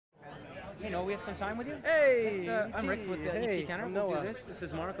You know, we have some time with you. Hey, I'm Rick with the hey, ET Counter. I'm We'll do Noah. this. This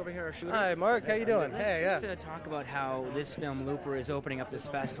is Mark over here, our shooter. Hi, Mark. How you doing? Let's Hey, just yeah. talk about how this film, Looper, is opening up this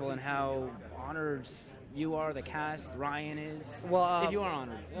festival and how honored you are, the cast, Ryan is. Well, if you are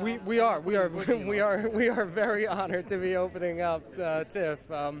honored. we are we are very honored to be opening up TIFF.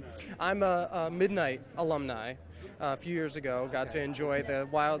 I'm a Midnight alumni. A few years ago, got to enjoy the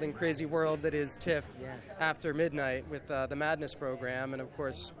wild and crazy world that is TIFF after midnight with the Madness program, and of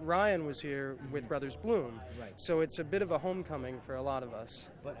course Ryan was here with Brothers Bloom. Right. So it's a bit of a homecoming for a lot of us.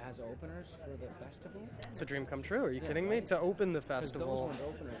 But as openers for the festival? It's a dream come true. Are you kidding me? To open the festival. Those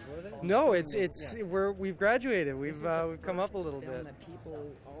weren't openers, were they? No, we've graduated. We've come up a little bit. That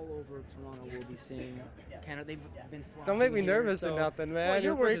people all over Toronto will be seeing. Canada, they've been. Don't make me here, nervous so, or nothing, man. well,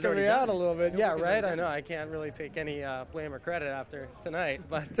 You're your work is freaking me already out done. a little bit. Your Yeah, work is right. already I know. done. I can't really take any blame or credit after tonight,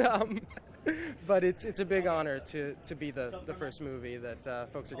 but but it's a big honor to be the first movie that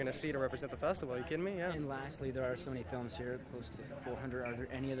folks are going to see to represent the festival. Are you kidding me? Yeah. And lastly, there are so many films here, close to 400. Are there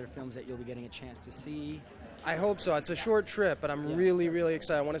any other films that you'll be getting a chance to see? I hope so. It's a short trip, but I'm really, really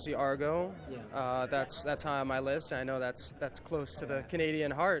excited. I want to see Argo. Yeah. That's high on my list. I know that's close to the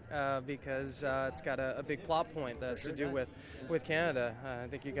Canadian heart because it's got a big plot point that's to do with Canada. I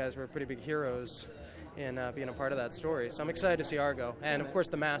think you guys were pretty big heroes in being a part of that story. So I'm excited to see Argo. And, of course,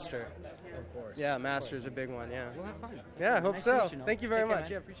 The Master. Of course. Yeah, Master is a big one, yeah. We'll have fun. Yeah, I hope Nice so. to meet you, Noel. Thank you very Take care, much.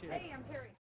 man. Yeah, appreciate it. Hey, I'm Terry.